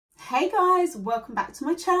Hey guys, welcome back to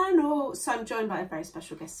my channel. So I'm joined by a very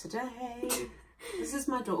special guest today. This is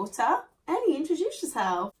my daughter. Ellie, introduce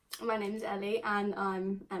yourself. My name's Ellie and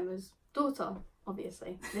I'm Emma's daughter,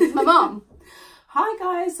 obviously. This is my mum. Hi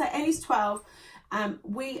guys, so Ellie's 12.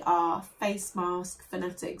 We are face mask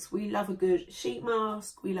fanatics. We love a good sheet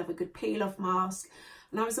mask. We love a good peel off mask.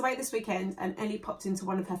 And I was away this weekend and Ellie popped into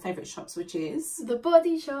one of her favourite shops, which is The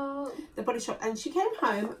Body Shop. The Body Shop. And she came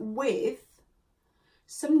home with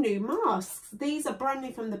some new masks. These are brand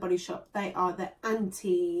new from The Body Shop. They are the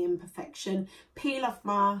Anti-imperfection peel off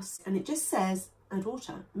mask. And it just says, add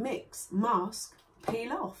water, mix, mask,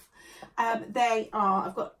 peel off. They are,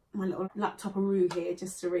 I've got my little laptop-a-roo here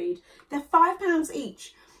just to read. They're £5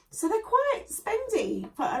 each. So they're quite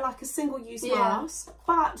spendy for like a single-use mask.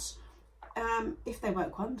 But if they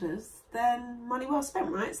work wonders, then money well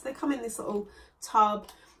spent, right? So they come in this little tub.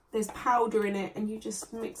 There's powder in it and you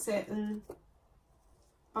just mix it and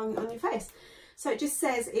bung it on your face. So it just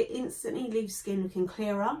says it instantly leaves skin looking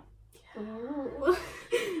clearer,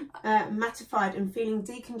 mattified and feeling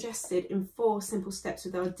decongested in 4 simple steps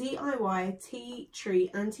with our DIY Tea Tree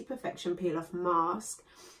Anti-imperfection peel off mask,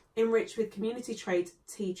 enriched with community trade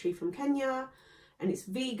tea tree from Kenya, and it's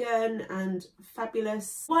vegan and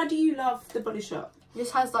fabulous. Why do you love The Body Shop? It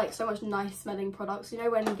just has like so much nice smelling products. You know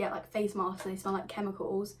when you get like face masks and they smell like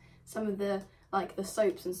chemicals, some of the like the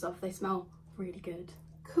soaps and stuff, they smell really good.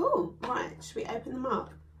 Cool. Right, should we open them up?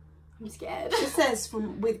 I'm scared. It says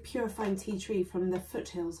with purifying tea tree from the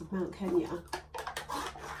foothills of Mount Kenya.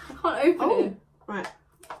 I can't open it. Right.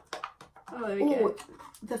 Oh, there we go.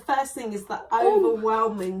 The first thing is the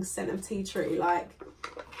overwhelming scent of tea tree. Like,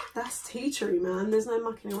 that's tea tree, man. There's no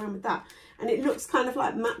mucking around with that. And it looks kind of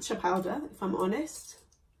like matcha powder, if I'm honest.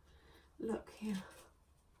 Look here.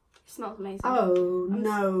 It smells amazing. Oh,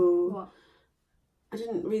 no. What? I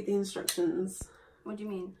didn't read the instructions. What do you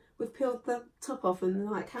mean? We've peeled the top off and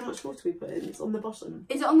like how much water we put in? It's on the bottom.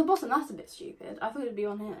 Is it on the bottom? That's a bit stupid. I thought it'd be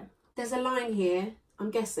on here. There's a line here.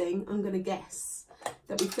 I'm going to guess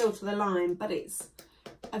that we filled to the line, but it's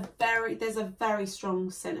there's a very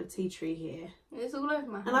strong scent of tea tree here. It's all over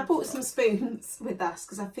my hand. And I bought some spoons with us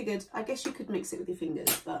because I figured, I guess you could mix it with your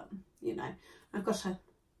fingers, but you know, I've got a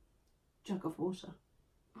jug of water.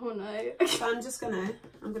 Oh no. So I'm gonna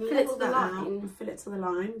fill it level to the that out line. and fill it to the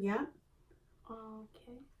line, yeah.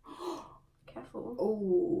 Okay. Careful.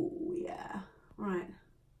 Oh yeah. Right.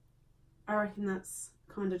 I reckon that's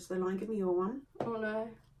kind of to the line. Give me your one. Oh no.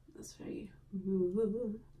 That's for you.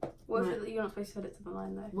 What Right. if you're not supposed to fill it to the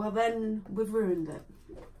line though? Well then we've ruined it.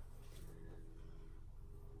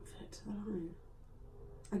 Fill it to the line,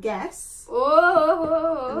 I guess.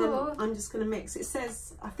 Oh. And then I'm just gonna mix. It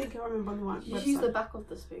says, I think I remember on the right website. Just use the back of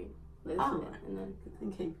the spoon. Oh, right. And then Good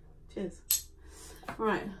thinking. Cheers.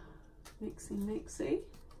 Right. Mixy.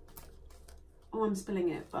 Oh, I'm spilling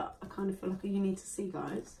it, but I kind of feel like you need to see,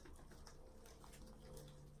 guys.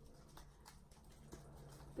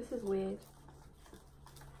 this is weird.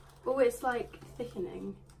 Oh, it's like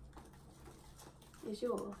thickening. Is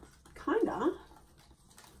yours? Kinda.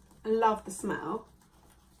 I love the smell.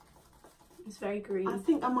 It's very green. I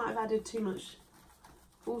think I might have added too much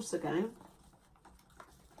water again.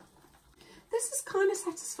 This is kind of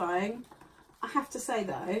satisfying, I have to say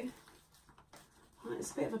though.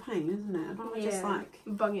 It's a bit of a pain, isn't it? I don't want to just like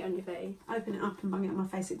bung it on your face. Open it up and bung it on my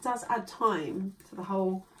face. It does add time to the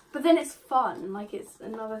whole. But then it's fun. Like it's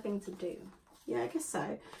another thing to do. Yeah, I guess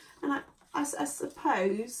so. And I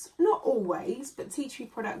suppose not always, but tea tree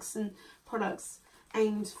products and products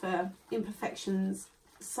aimed for imperfections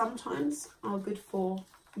sometimes are good for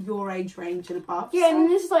your age range and above. Yeah, so. and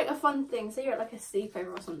this is like a fun thing. Say you're at like a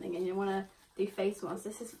sleepover or something and you want to do face masks.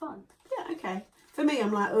 This is fun. Yeah, okay. For me,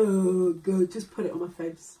 I'm like, oh god, just put it on my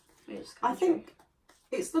face. I think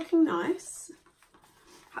it's looking nice.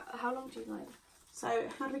 How long do you like? So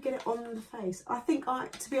how do we get it on the face? I think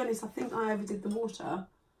to be honest, I think I overdid the water.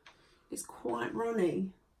 It's quite runny.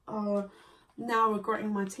 Oh, now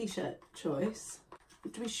regretting my t-shirt choice.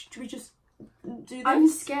 Do we just do this? I'm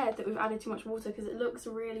scared that we've added too much water because it looks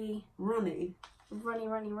really runny.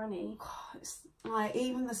 Runny. God, it's like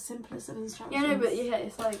even the simplest of instructions. Yeah, no, but yeah,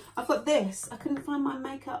 it's like I've got this. I couldn't find my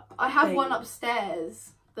makeup. I have thing. one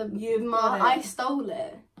upstairs. You've got it. I stole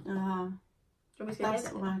it.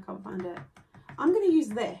 That's why I can't find it. I'm gonna use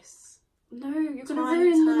this. No, you're gonna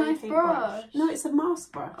ruin the nice brush. No, it's a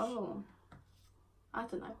mask brush. Oh, I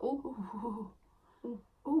don't know. Ooh.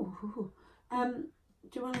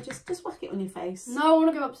 Do you want to just whack it on your face? No, I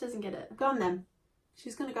want to go upstairs and get it. Go on then.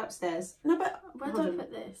 She's gonna go upstairs. No, but where do I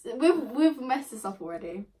put this? We've messed this up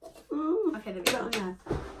already. Ooh. Okay, there we Put it go. on there.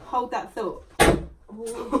 Hold that thought.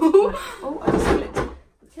 Oh, I just split.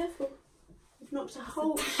 Careful.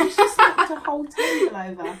 She's just knocked a whole table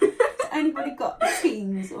over. Has anybody got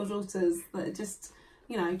teens or daughters that just,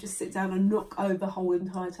 you know, just sit down and knock over whole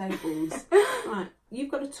entire tables? Right,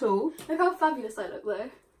 you've got a tool. Look how fabulous I look though.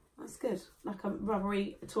 That's good. Like a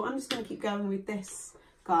rubbery tool. I'm just going to keep going with this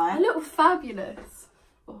guy. I look fabulous.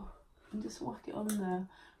 Oh, and just whack it on there.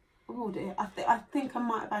 Oh dear. I think I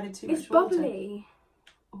might have added too much water. It's bubbly.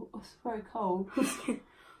 Oh, it's very cold.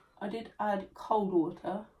 I did add cold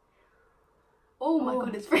water. Oh my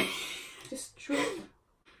god, it's very... Just drip.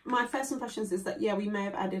 My first impressions is that, yeah, we may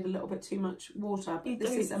have added a little bit too much water. But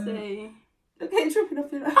this is look at it dripping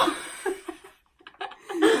off your nose.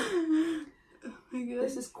 Oh my god.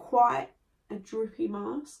 This is quite a drippy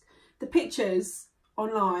mask. The pictures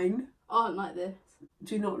online aren't like this.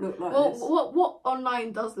 Do not look like well, this. What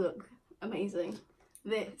online does look amazing?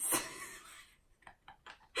 This.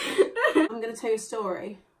 I'm going to tell you a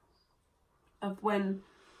story of when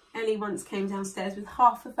Ellie once came downstairs with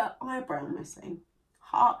half of her eyebrow missing.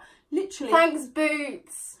 Literally. Thanks,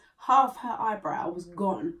 Boots. Half her eyebrow was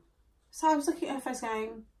gone. So I was looking at her face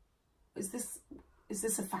going, is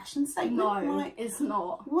this a fashion statement? No, like, it's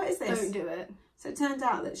not. What is this? Don't do it. So it turned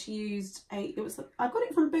out that she used I got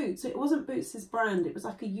it from Boots. It wasn't Boots' brand. It was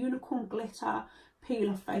like a unicorn glitter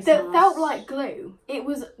peel-off face That mask. felt like glue. It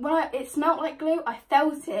was, it smelled like glue. I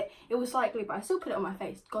felt it. It was like glue, but I still put it on my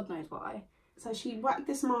face. God knows why. So she whacked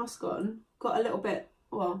this mask on, got a little bit,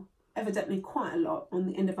 well, evidently quite a lot on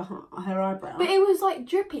the end of her eyebrow. But it was like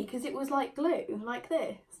drippy because it was like glue, like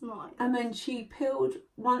this. Nice. And then she peeled,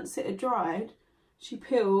 once it had dried, she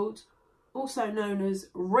peeled, also known as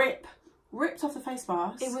ripped off the face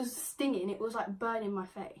mask. It was stinging. It was like burning my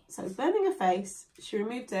face. So it was burning her face. She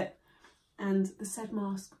removed it, and the said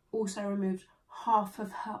mask also removed half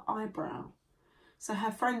of her eyebrow. So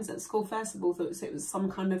her friends at school first of all thought it was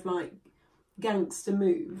some kind of like gangster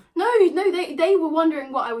move. No, they were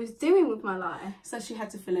wondering what I was doing with my life. So she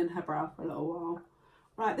had to fill in her brow for a little while.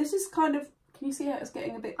 Right, this is kind of, can you see how it's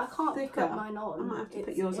getting a bit thicker? I can't put mine on. I might have to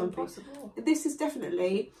put yours on. Impossible. This is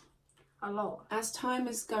definitely, a lot. as time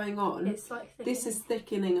is going on, It's like thickening. this is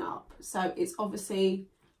thickening up. So it's obviously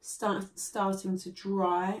starting to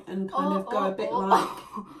dry and kind of go a bit like,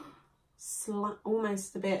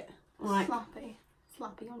 almost a bit like...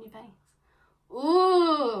 Slappy on your face.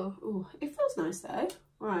 Ooh. Ooh, it feels nice though.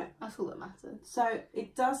 Right. That's all that matters. So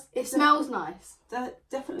it does... It smells nice. That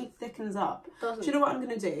definitely thickens up. Doesn't. Do you know what I'm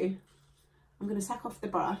going to do? I'm going to sack off the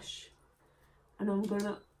brush and I'm going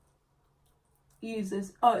to use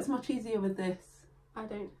this. Oh, it's much easier with this. I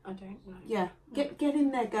don't know. Yeah. Get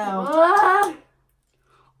in there, girl. Ah!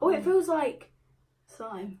 Oh, it feels like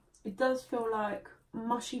slime. It does feel like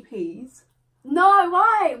mushy peas. No,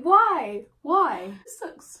 why? This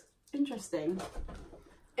looks interesting.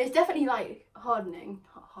 It's definitely like hardening.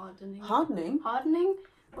 Hardening?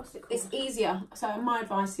 What's it called? It's easier. So my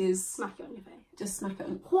advice is Smack it on your face. just smack it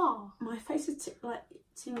on. Whoa. My face is like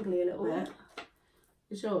tingly a little bit.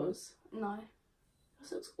 Is yours? No.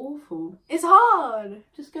 This looks awful. It's hard.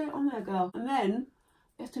 Just get it on there, girl. And then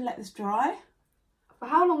you have to let this dry. For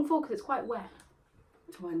how long for? Because it's quite wet.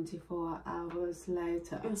 24 hours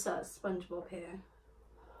later. Insert SpongeBob here.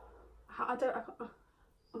 I can't.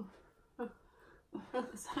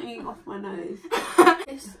 It's hanging off my nose.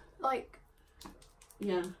 It's like,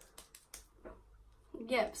 Yeah.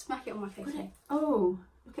 yeah, smack it on my face. Oh,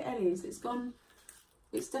 look at Ellie's. It's gone.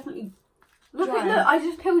 It's definitely Look, I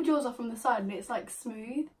just peeled yours off from the side and it's like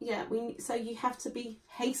smooth. Yeah, so you have to be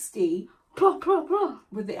hasty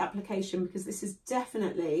with the application because this is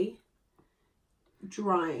definitely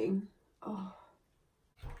drying. Oh.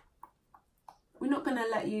 We're not going to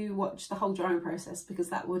let you watch the whole drying process because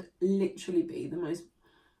that would literally be the most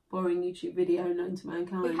boring YouTube video known to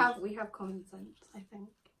mankind. We have common sense, I think.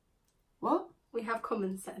 What? We have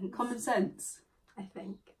common sense. Common sense? I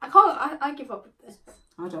think. I give up with this.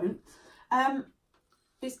 I don't.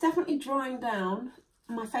 It's definitely drying down.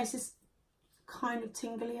 My face is kind of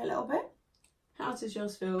tingly a little bit. How does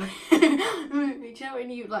yours feel? Do you know when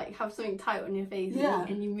you like have something tight on your face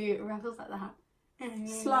and you move it around, feels like that?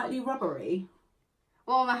 Slightly rubbery.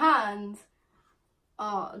 Well, my hands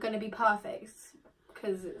are going to be perfect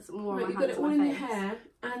because it's more Right, on you've my got hands it all than in my your face. hair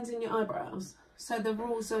and in your eyebrows. So the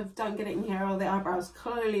rules of don't get it in your hair or the eyebrows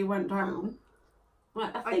clearly went down.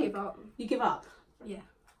 Right, I think give up. You give up? Yeah.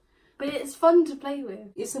 But it's fun to play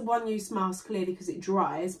with. It's a one-use mask clearly because it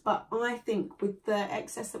dries, but I think with the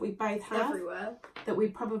excess that we both have, Everywhere. that we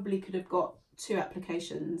probably could have got 2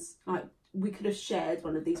 applications. Like we could have shared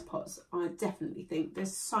one of these pots. I definitely think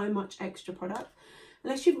there's so much extra product.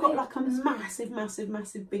 Unless you've got like a massive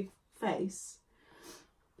big face.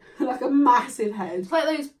 Like a massive head. It's like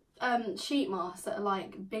those sheet masks that are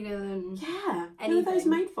like bigger than Who are those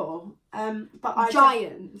made for?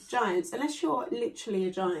 Giants. Unless you're literally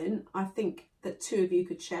a giant, I think that 2 of you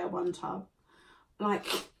could share 1 tub. Like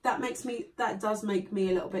that does make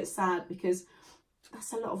me a little bit sad, because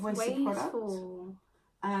that's a lot of wasted product.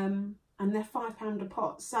 And they're £5 a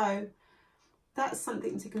pot, so that's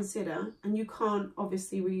something to consider. And you can't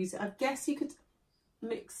obviously reuse it. I guess you could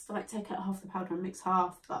mix, like take out half the powder and mix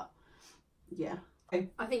half, but yeah.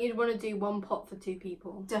 I think you'd want to do 1 pot for 2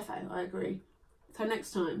 people. Defo, I agree. So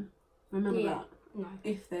next time, remember that. No.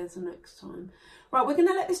 If there's a next time. Right, we're going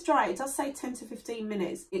to let this dry. It does say 10 to 15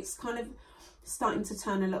 minutes. It's kind of starting to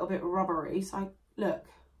turn a little bit rubbery. So look.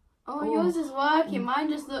 Oh, yours is working. Mine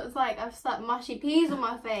just looks like I've stuck mushy peas on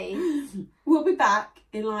my face. We'll be back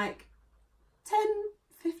in like 10,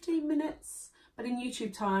 15 minutes. But in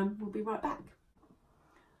YouTube time, we'll be right back.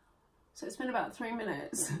 So it's been about 3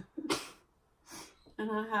 minutes.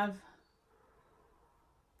 And I have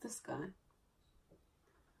this guy.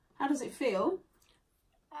 How does it feel?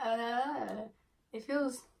 It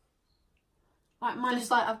feels like mine. Just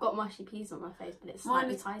like I've got mushy peas on my face, but it's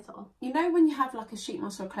slightly tighter. You know when you have like a sheet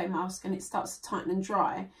mask or a clay mask and it starts to tighten and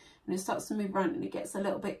dry, and it starts to move around and it gets a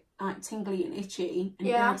little bit like tingly and itchy and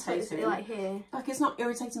irritating. Like here. Like it's not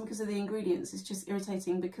irritating because of the ingredients. It's just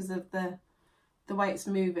irritating because of the way it's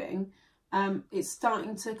moving. It's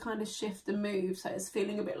starting to kind of shift and move, so it's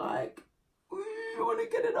feeling a bit like I want to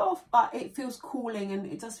get it off, but it feels cooling and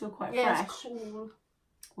it does feel quite fresh. It's cool.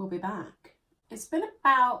 We'll be back. It's been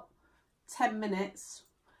about 10 minutes.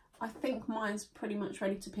 I think mine's pretty much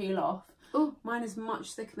ready to peel off. Ooh. Mine is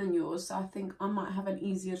much thicker than yours, so I think I might have an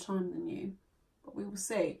easier time than you, but we will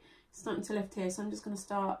see. It's starting to lift here, so I'm just going to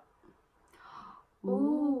start.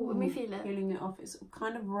 Ooh, let me feel it. Peeling it off. It's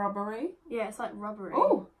kind of rubbery. Yeah, it's like rubbery.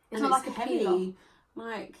 Oh, it's not like a heavy. peeler.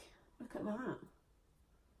 Like, look at that.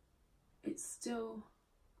 It's still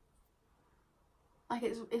like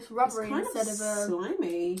it's rubbery instead of a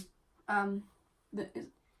slimy.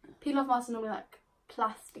 Peel off masks are normally like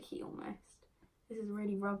plasticky almost. This is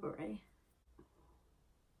really rubbery.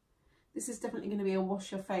 This is definitely going to be a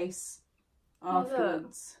wash your face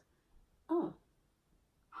afterwards. Oh,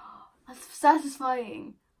 that's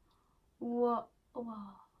satisfying. What?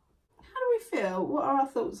 Wow. How do we feel? What are our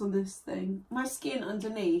thoughts on this thing? My skin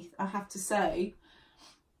underneath, I have to say,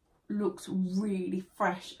 looks really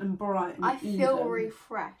fresh and bright and I feel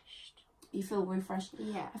refreshed. You feel refreshed?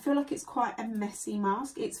 Yeah. I feel like it's quite a messy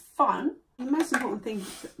mask. It's fun. The most important thing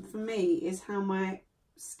for me is how my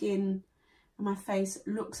skin and my face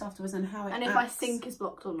looks afterwards and how it and if my sink is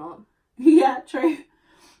blocked or not. Yeah, true.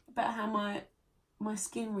 But how my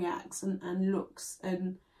skin reacts and looks,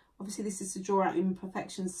 and obviously this is to draw out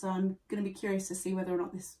imperfections, so I'm going to be curious to see whether or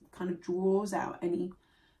not this kind of draws out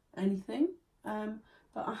anything.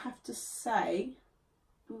 But I have to say,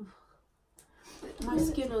 my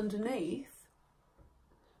skin underneath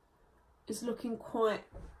is looking quite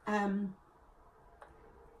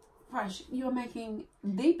fresh. You are making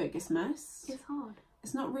the biggest mess. It's hard.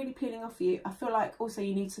 It's not really peeling off you. I feel like also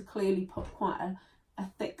you need to clearly put quite a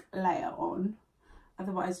thick layer on,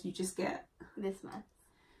 otherwise you just get this mess.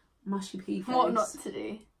 Mushy pea face. What not to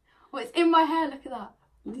do? Well, it's in my hair. Look at that.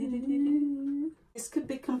 This could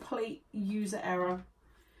be complete user error.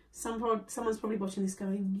 Someone's probably watching this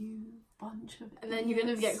going, you bunch of And then you're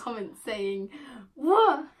going to get comments saying,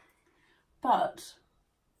 what? But,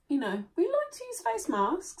 you know, we like to use face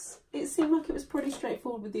masks. It seemed like it was pretty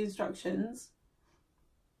straightforward with the instructions.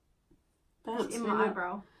 It's in my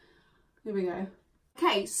eyebrow. Here we go.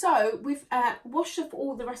 Okay, so we've washed off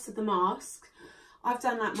all the rest of the mask. I've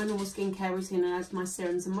done like my normal skincare routine and added my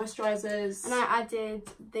serums and moisturisers. And I added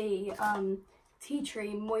the tea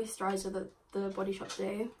tree moisturiser that the Body Shop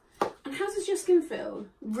do. And how does your skin feel?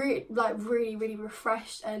 Really, really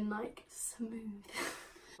refreshed and like smooth.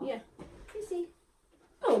 Yeah. Easy.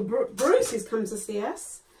 Oh, Bruce has come to see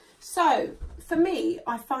us. So for me,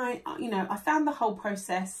 I found the whole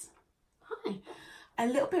process a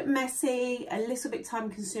little bit messy, a little bit time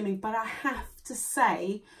consuming, but I have to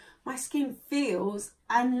say my skin feels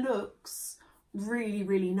and looks really,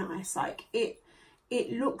 really nice. Like it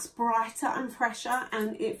looks brighter and fresher,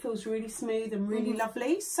 and it feels really smooth and really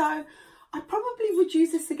lovely. So I probably would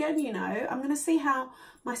use this again, you know. I'm going to see how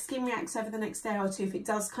my skin reacts over the next day or two, if it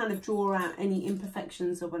does kind of draw out any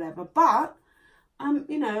imperfections or whatever. But,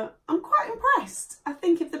 you know, I'm quite impressed. I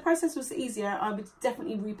think if the process was easier, I would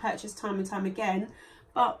definitely repurchase time and time again.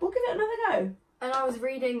 But we'll give it another go. And I was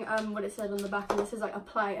reading what it said on the back, and it says like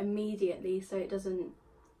apply immediately so it doesn't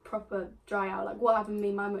proper dry out. Like what happened to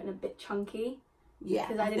me, mine went a bit chunky. Yeah,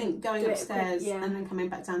 I think going upstairs and then coming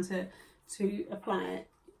back down to apply it,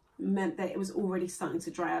 meant that it was already starting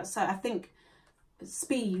to dry out. So I think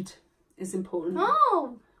speed is important.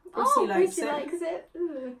 Oh, Brucey likes it.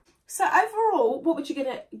 Ooh. So overall, what would you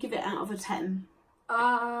give it out of a 10?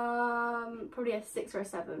 Probably a 6 or a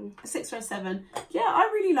 7. A 6 or a 7. Yeah, I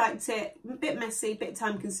really liked it. A bit messy, a bit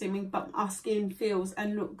time consuming, but our skin feels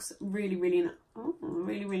and looks really, really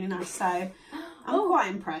nice. So I'm quite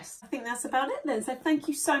impressed. I think that's about it then. So thank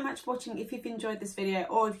you so much for watching. If you've enjoyed this video,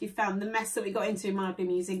 or if you found the mess that we got into mildly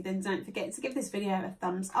amusing, then don't forget to give this video a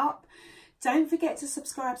thumbs up. Don't forget to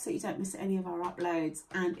subscribe so you don't miss any of our uploads.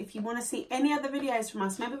 And if you want to see any other videos from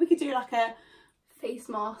us, maybe we could do like a face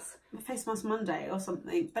mask Monday or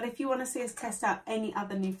something. But if you want to see us test out any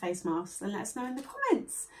other new face masks, then let us know in the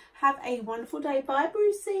comments. Have a wonderful day. Bye,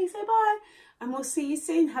 Brucey. Say bye. And we'll see you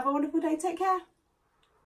soon. Have a wonderful day. Take care.